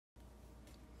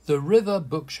The River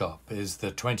Bookshop is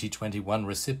the 2021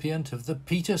 recipient of the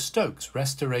Peter Stokes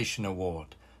Restoration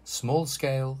Award, Small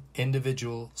Scale,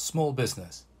 Individual, Small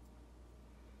Business.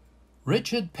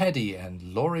 Richard Peddy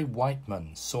and Laurie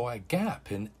Whiteman saw a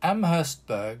gap in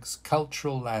Amherstburg's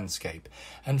cultural landscape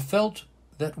and felt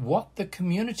that what the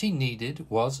community needed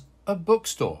was a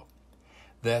bookstore.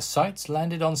 Their sights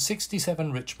landed on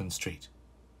 67 Richmond Street.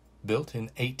 Built in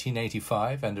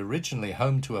 1885 and originally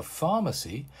home to a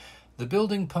pharmacy, the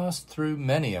building passed through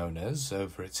many owners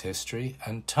over its history,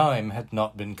 and time had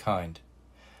not been kind.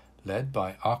 Led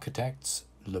by architects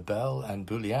Lebel and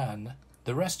Boulian,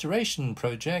 the restoration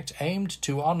project aimed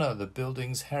to honor the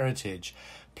building's heritage,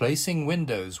 placing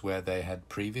windows where they had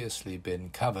previously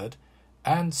been covered,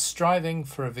 and striving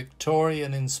for a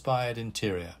Victorian-inspired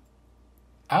interior.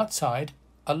 Outside,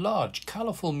 a large,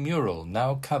 colourful mural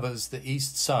now covers the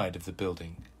east side of the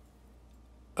building.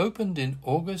 Opened in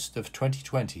August of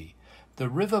 2020, the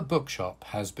River Bookshop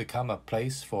has become a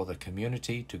place for the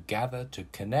community to gather to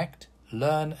connect,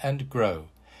 learn and grow,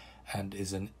 and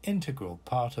is an integral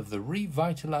part of the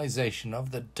revitalization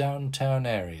of the downtown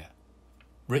area.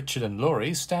 Richard and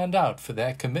Laurie stand out for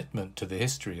their commitment to the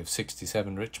history of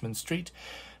 67 Richmond Street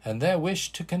and their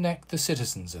wish to connect the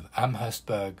citizens of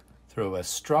Amherstburg through a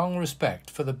strong respect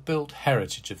for the built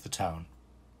heritage of the town.